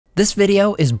This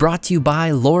video is brought to you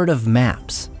by Lord of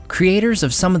Maps, creators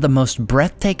of some of the most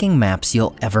breathtaking maps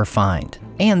you'll ever find.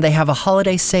 And they have a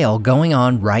holiday sale going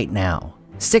on right now.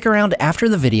 Stick around after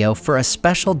the video for a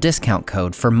special discount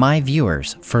code for my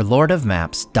viewers for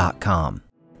lordofmaps.com.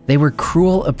 They were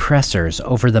cruel oppressors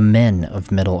over the men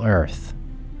of Middle-earth.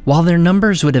 While their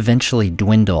numbers would eventually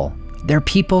dwindle, their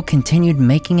people continued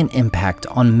making an impact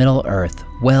on Middle-earth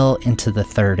well into the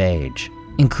Third Age,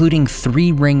 including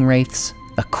 3 Ringwraiths,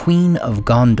 a Queen of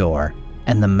Gondor,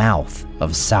 and the Mouth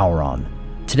of Sauron.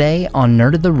 Today on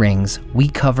Nerd of the Rings, we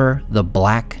cover the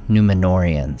Black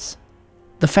Númenóreans.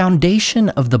 The foundation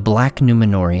of the Black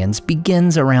Númenóreans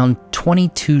begins around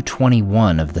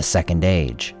 2221 of the Second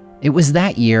Age. It was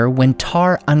that year when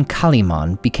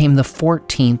Tar-Ankaliman became the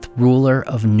 14th ruler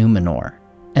of Númenor,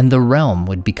 and the realm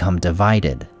would become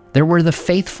divided. There were the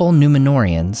faithful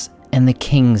Númenóreans and the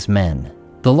King's Men.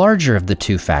 The larger of the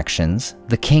two factions,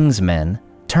 the King's Men,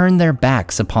 turned their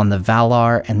backs upon the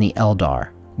Valor and the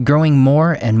Elder, growing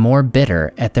more and more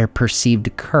bitter at their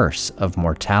perceived curse of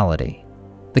mortality.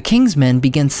 The King's Men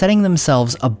begin setting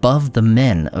themselves above the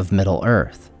men of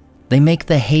Middle-earth. They make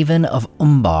the haven of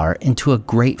Umbar into a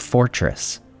great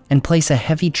fortress, and place a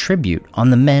heavy tribute on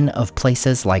the men of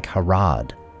places like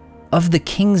Harad. Of the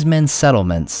King's Men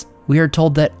settlements, we are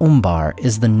told that Umbar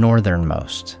is the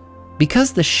northernmost.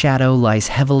 Because the shadow lies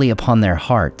heavily upon their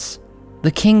hearts, the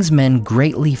King's Men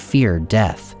greatly fear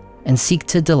death and seek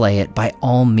to delay it by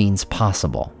all means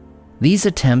possible. These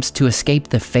attempts to escape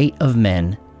the fate of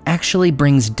men actually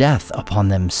brings death upon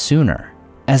them sooner,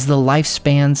 as the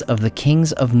lifespans of the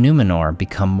kings of Númenor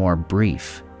become more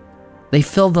brief. They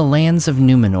fill the lands of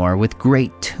Númenor with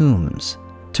great tombs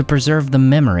to preserve the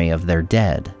memory of their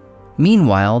dead.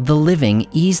 Meanwhile, the living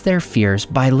ease their fears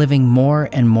by living more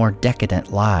and more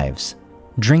decadent lives,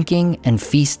 drinking and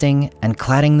feasting and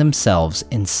cladding themselves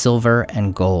in silver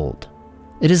and gold.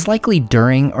 It is likely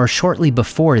during or shortly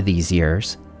before these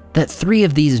years that 3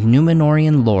 of these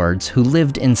Númenórean lords who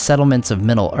lived in settlements of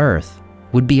Middle-earth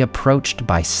would be approached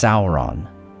by Sauron.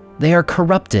 They are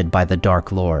corrupted by the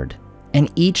Dark Lord,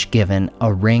 and each given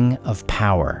a ring of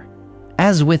power.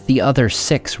 As with the other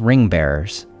 6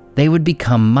 ring-bearers, they would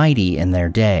become mighty in their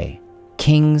day,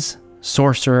 kings,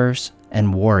 sorcerers,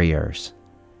 and warriors.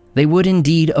 They would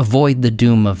indeed avoid the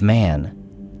doom of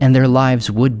man, and their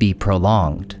lives would be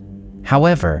prolonged.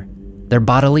 However, their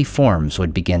bodily forms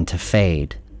would begin to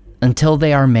fade, until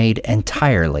they are made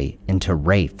entirely into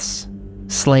wraiths,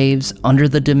 slaves under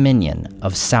the dominion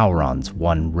of Sauron's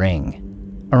One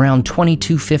Ring. Around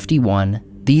 2251,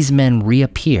 these men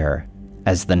reappear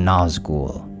as the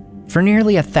Nazgûl. For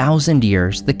nearly 1,000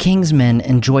 years, the King's Men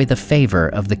enjoy the favor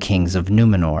of the kings of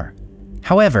Númenor.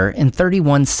 However, in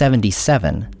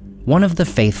 3177, one of the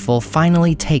faithful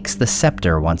finally takes the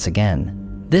scepter once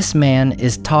again. This man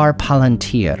is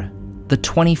Tar-Palantir, the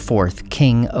 24th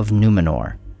king of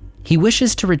Númenor. He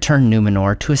wishes to return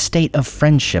Númenor to a state of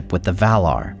friendship with the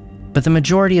Valar, but the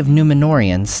majority of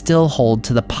Númenóreans still hold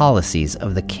to the policies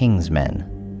of the King's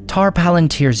Men.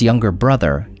 Tar-Palantir's younger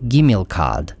brother,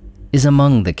 Gimilcad, is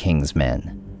among the King's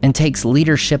Men, and takes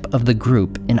leadership of the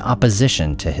group in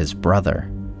opposition to his brother.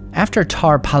 After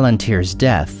Tar-Palantir's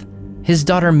death, his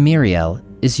daughter Miriel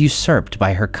is usurped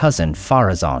by her cousin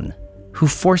Pharazôn, who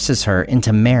forces her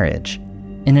into marriage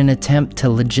in an attempt to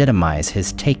legitimize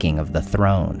his taking of the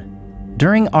throne.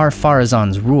 During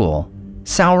Pharazôn's rule,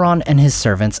 Sauron and his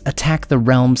servants attack the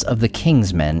realms of the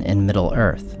King's Men in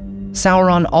Middle-earth.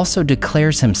 Sauron also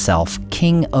declares himself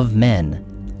King of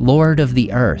Men, Lord of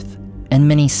the Earth, and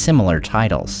many similar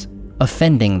titles,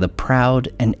 offending the proud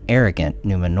and arrogant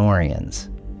Númenóreans.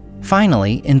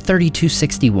 Finally, in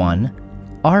 3261,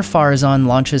 Pharazôn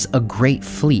launches a great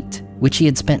fleet, which he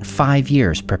had spent 5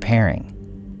 years preparing.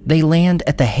 They land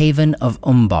at the haven of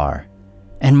Umbar,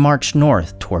 and march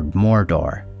north toward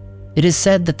Mordor. It is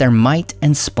said that their might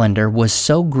and splendor was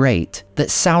so great that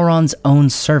Sauron's own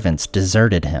servants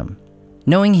deserted him.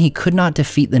 Knowing he could not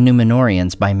defeat the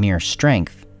Númenóreans by mere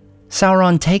strength,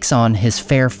 Sauron takes on his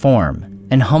fair form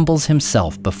and humbles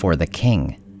himself before the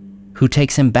king, who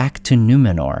takes him back to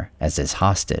Númenor as his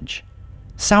hostage.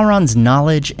 Sauron's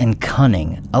knowledge and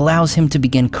cunning allows him to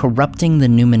begin corrupting the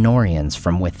Númenóreans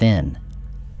from within.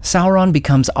 Sauron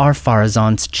becomes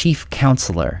Pharazôn's chief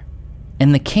counselor,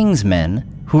 and the King's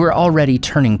Men, who were already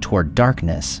turning toward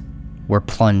darkness, were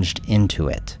plunged into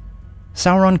it.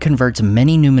 Sauron converts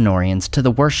many Númenóreans to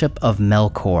the worship of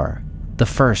Melkor, the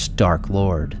first Dark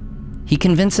Lord. He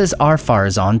convinces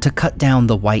Pharazôn to cut down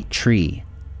the White Tree,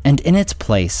 and in its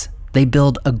place, they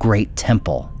build a great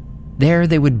temple. There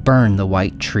they would burn the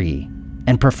White Tree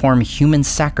and perform human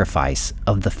sacrifice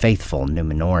of the faithful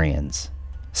Númenóreans.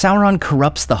 Sauron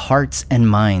corrupts the hearts and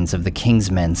minds of the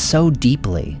King's men so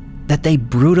deeply that they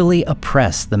brutally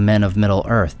oppress the men of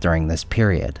Middle-earth during this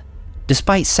period.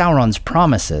 Despite Sauron's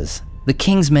promises, the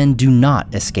King's men do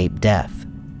not escape death.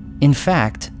 In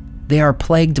fact, they are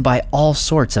plagued by all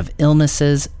sorts of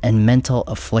illnesses and mental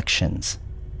afflictions,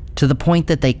 to the point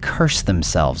that they curse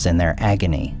themselves in their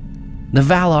agony. The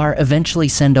Valar eventually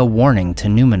send a warning to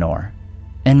Númenor,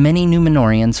 and many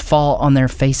Númenóreans fall on their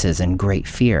faces in great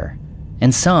fear,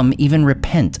 and some even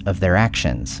repent of their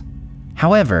actions.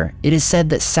 However, it is said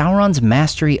that Sauron's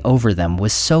mastery over them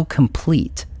was so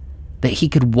complete that he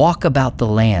could walk about the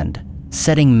land,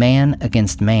 setting man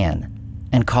against man,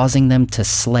 and causing them to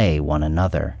slay one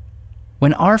another.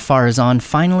 When Ar-Pharazôn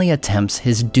finally attempts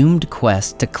his doomed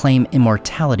quest to claim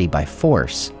immortality by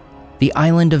force, the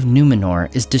island of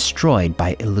Númenor is destroyed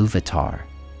by Ilúvatar.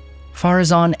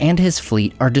 Pharazôn and his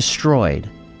fleet are destroyed,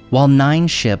 while 9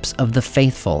 ships of the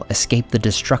faithful escape the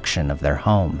destruction of their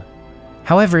home.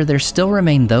 However, there still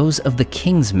remain those of the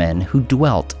King's men who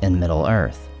dwelt in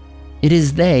Middle-earth. It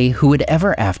is they who would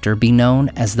ever after be known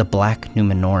as the Black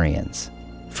Númenóreans,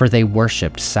 for they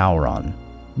worshipped Sauron.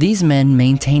 These men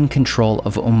maintain control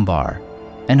of Umbar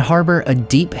and harbor a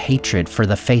deep hatred for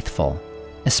the faithful,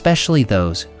 especially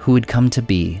those who would come to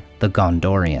be the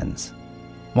Gondorians.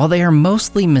 While they are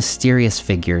mostly mysterious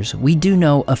figures, we do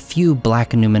know a few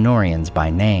Black Númenóreans by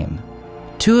name.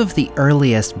 2 of the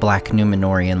earliest Black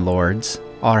Númenórean lords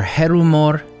are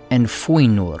Herumor and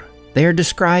Fuinur. They are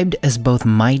described as both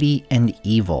mighty and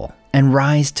evil, and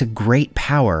rise to great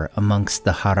power amongst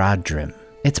the Haradrim.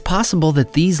 It's possible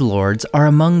that these lords are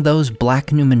among those Black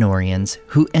Númenóreans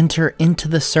who enter into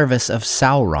the service of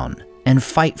Sauron and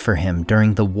fight for him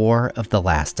during the War of the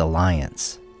Last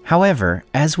Alliance. However,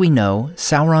 as we know,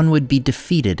 Sauron would be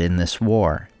defeated in this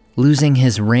war, losing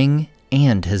his ring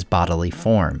and his bodily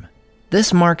form.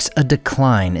 This marks a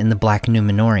decline in the Black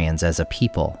Númenóreans as a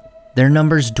people. Their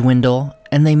numbers dwindle,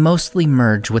 and they mostly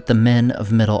merge with the men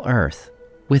of Middle-earth,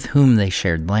 with whom they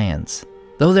shared lands.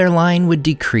 Though their line would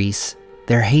decrease,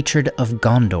 their hatred of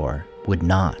Gondor would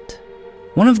not.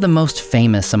 One of the most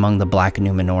famous among the Black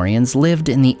Númenóreans lived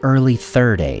in the early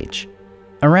Third Age.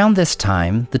 Around this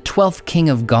time, the 12th king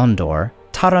of Gondor,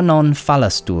 Taranon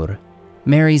Falastur,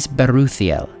 marries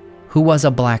Berúthiel, who was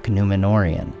a Black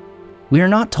Númenórean. We are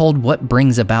not told what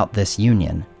brings about this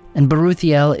union, and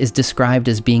Berúthiel is described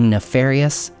as being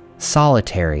nefarious,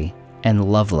 solitary,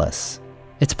 and loveless.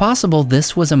 It's possible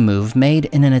this was a move made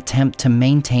in an attempt to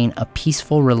maintain a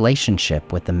peaceful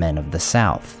relationship with the men of the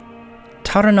south.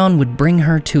 Taranon would bring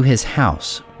her to his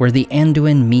house, where the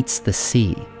Anduin meets the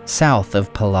sea, south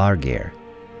of Pelargir.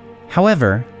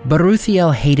 However,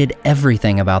 Berúthiel hated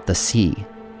everything about the sea,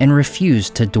 and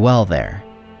refused to dwell there.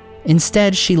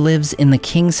 Instead, she lives in the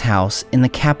king's house in the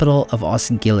capital of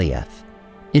Osgiliath.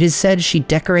 It is said she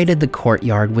decorated the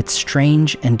courtyard with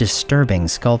strange and disturbing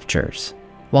sculptures,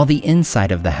 while the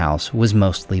inside of the house was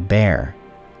mostly bare.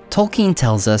 Tolkien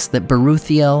tells us that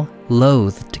Berúthiel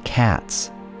loathed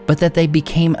cats, but that they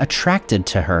became attracted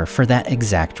to her for that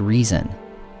exact reason.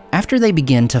 After they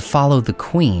begin to follow the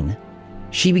queen,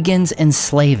 she begins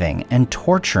enslaving and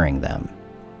torturing them.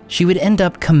 She would end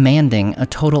up commanding a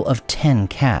total of 10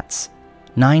 cats,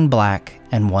 9 black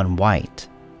and 1 white.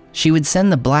 She would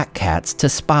send the black cats to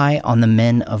spy on the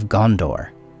men of Gondor,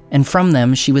 and from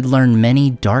them she would learn many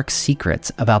dark secrets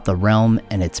about the realm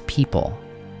and its people.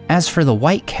 As for the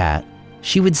white cat,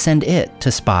 she would send it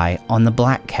to spy on the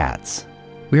black cats.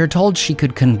 We are told she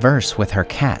could converse with her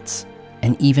cats,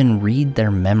 and even read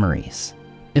their memories.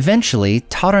 Eventually,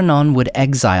 Taranon would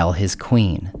exile his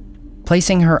queen,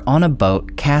 placing her on a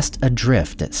boat cast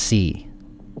adrift at sea.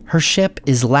 Her ship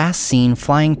is last seen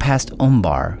flying past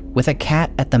Umbar with a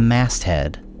cat at the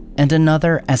masthead, and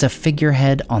another as a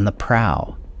figurehead on the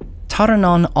prow.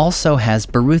 Taranon also has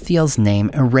Berúthiel's name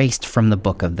erased from the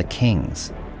Book of the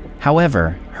Kings.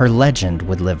 However, her legend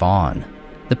would live on.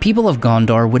 The people of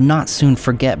Gondor would not soon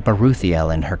forget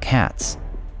Berúthiel and her cats,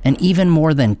 and even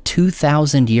more than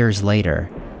 2,000 years later,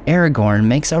 Aragorn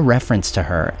makes a reference to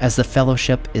her as the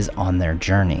Fellowship is on their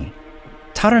journey.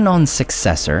 Taranon's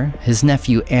successor, his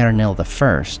nephew Eärnil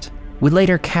I, would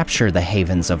later capture the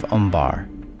havens of Umbar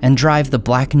and drive the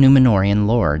Black Númenórean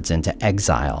lords into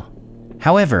exile.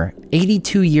 However,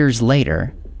 82 years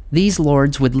later, these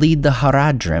lords would lead the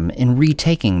Haradrim in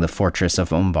retaking the fortress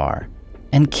of Umbar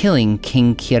and killing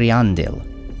King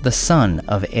Ciriandil, the son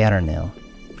of Eärnil.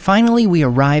 Finally, we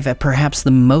arrive at perhaps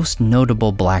the most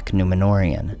notable Black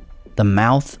Númenórean, the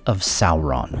Mouth of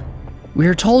Sauron. We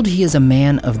are told he is a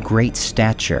man of great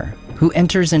stature, who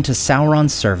enters into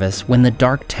Sauron's service when the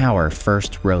Dark Tower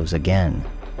first rose again.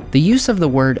 The use of the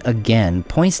word again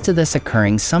points to this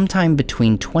occurring sometime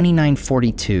between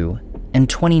 2942 and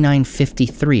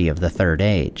 2953 of the Third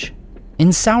Age. In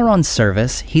Sauron's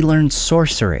service, he learns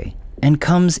sorcery and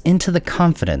comes into the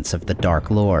confidence of the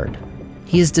Dark Lord.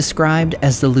 He is described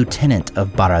as the lieutenant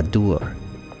of Barad-dûr.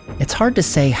 It's hard to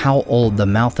say how old the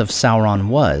Mouth of Sauron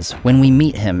was when we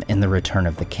meet him in The Return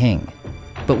of the King,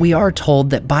 but we are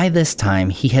told that by this time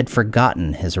he had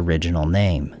forgotten his original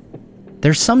name.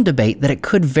 There's some debate that it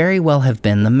could very well have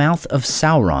been the Mouth of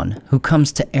Sauron who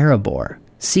comes to Erebor,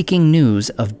 seeking news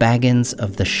of Baggins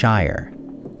of the Shire.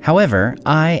 However,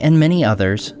 I and many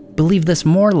others believe this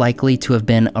more likely to have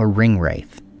been a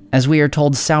Ringwraith, as we are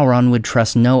told Sauron would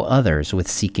trust no others with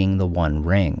seeking the One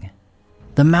Ring.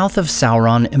 The Mouth of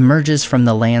Sauron emerges from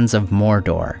the lands of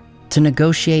Mordor to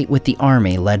negotiate with the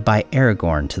army led by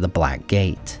Aragorn to the Black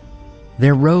Gate.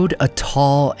 There rode a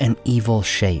tall and evil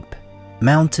shape,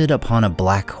 mounted upon a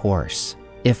black horse,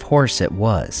 if horse it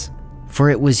was, for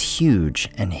it was huge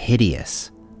and hideous,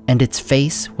 and its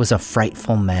face was a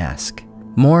frightful mask,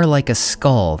 more like a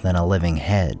skull than a living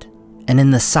head, and in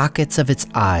the sockets of its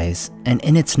eyes and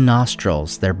in its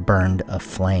nostrils there burned a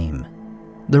flame.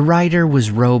 The rider was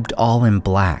robed all in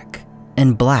black,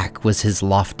 and black was his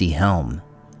lofty helm.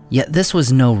 Yet this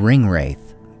was no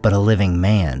Ringwraith, but a living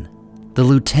man. The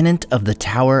lieutenant of the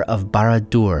Tower of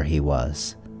Barad-dûr he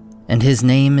was, and his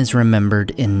name is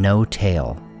remembered in no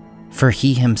tale, for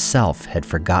he himself had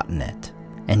forgotten it,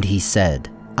 and he said,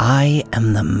 "I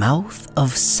am the Mouth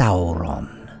of Sauron."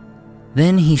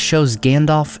 Then he shows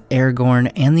Gandalf,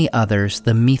 Aragorn, and the others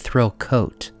the mithril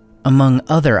coat, among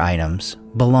other items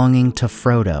belonging to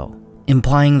Frodo,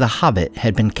 implying the Hobbit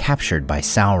had been captured by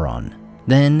Sauron.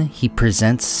 Then he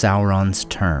presents Sauron's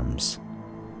terms.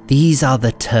 "These are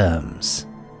the terms,"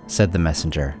 said the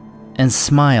messenger, and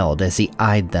smiled as he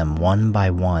eyed them one by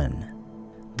one.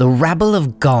 "The rabble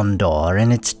of Gondor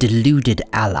and its deluded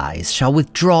allies shall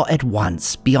withdraw at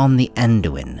once beyond the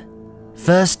Anduin,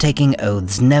 first taking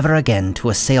oaths never again to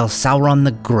assail Sauron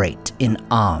the Great in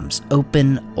arms,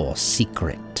 open or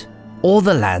secret. All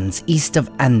the lands east of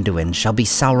Anduin shall be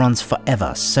Sauron's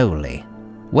forever solely.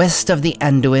 West of the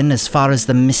Anduin, as far as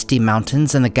the Misty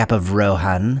Mountains and the Gap of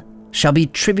Rohan, shall be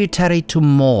tributary to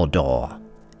Mordor,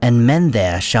 and men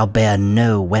there shall bear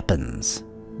no weapons,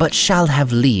 but shall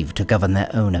have leave to govern their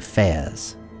own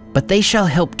affairs. But they shall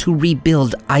help to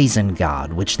rebuild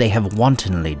Isengard, which they have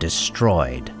wantonly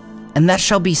destroyed, and that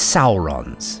shall be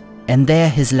Sauron's, and there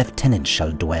his lieutenant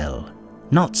shall dwell,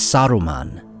 not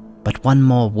Saruman, but one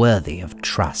more worthy of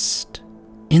trust."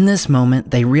 In this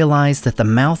moment, they realize that the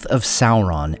Mouth of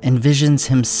Sauron envisions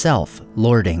himself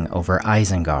lording over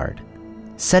Isengard,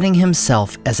 setting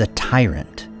himself as a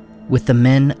tyrant, with the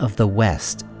men of the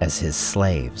West as his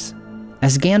slaves.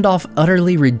 As Gandalf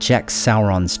utterly rejects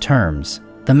Sauron's terms,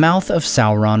 the Mouth of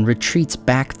Sauron retreats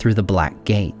back through the Black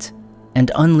Gate,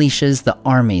 and unleashes the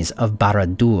armies of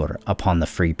Barad-dûr upon the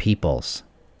Free Peoples.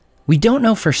 We don't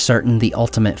know for certain the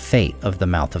ultimate fate of the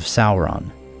Mouth of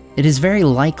Sauron. It is very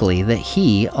likely that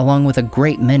he, along with a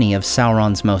great many of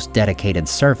Sauron's most dedicated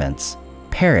servants,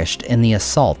 perished in the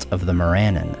assault of the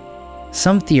Morannon.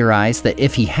 Some theorize that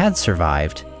if he had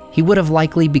survived, he would have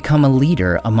likely become a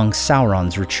leader among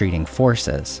Sauron's retreating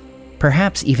forces,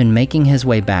 perhaps even making his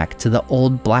way back to the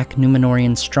old Black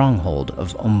Númenórean stronghold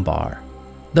of Umbar.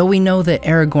 Though we know that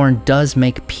Aragorn does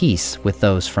make peace with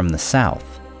those from the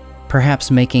south,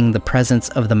 perhaps making the presence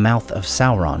of the Mouth of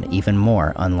Sauron even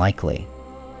more unlikely.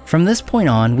 From this point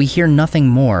on, we hear nothing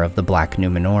more of the Black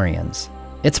Númenóreans.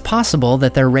 It's possible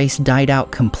that their race died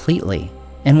out completely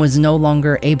and was no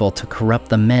longer able to corrupt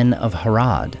the men of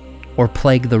Harad or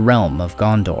plague the realm of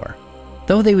Gondor.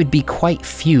 Though they would be quite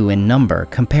few in number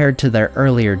compared to their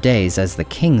earlier days as the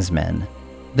King's Men,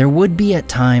 there would be at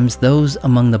times those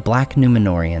among the Black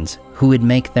Númenóreans who would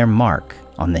make their mark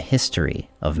on the history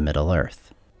of Middle-earth.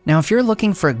 Now, if you're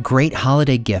looking for a great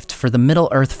holiday gift for the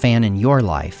Middle-earth fan in your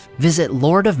life, visit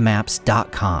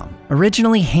LordOfMaps.com.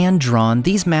 Originally hand-drawn,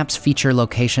 these maps feature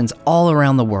locations all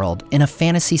around the world in a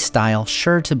fantasy style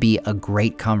sure to be a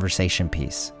great conversation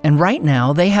piece. And right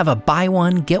now, they have a buy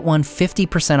one, get one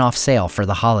 50% off sale for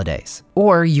the holidays.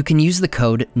 Or you can use the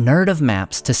code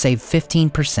NERDOFMAPS to save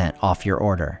 15% off your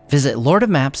order. Visit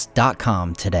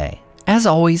LordOfMaps.com today. As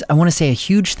always, I want to say a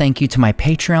huge thank you to my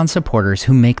Patreon supporters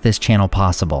who make this channel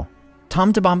possible.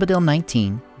 Tom DeBombadil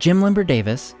 19, Jim Limber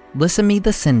Davis, Lissa Me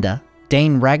the Cinda,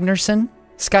 Dane Ragnarsson,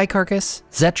 Skycarcass,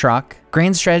 Zetrock,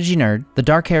 Grand Strategy Nerd, The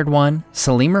Dark-Haired One,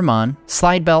 Salim Rahman,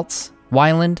 Slidebelts,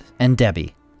 Wyland, and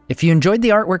Debbie. If you enjoyed the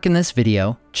artwork in this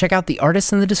video, check out the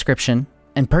artists in the description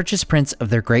and purchase prints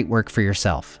of their great work for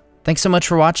yourself. Thanks so much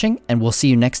for watching, and we'll see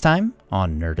you next time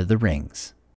on Nerd of the Rings.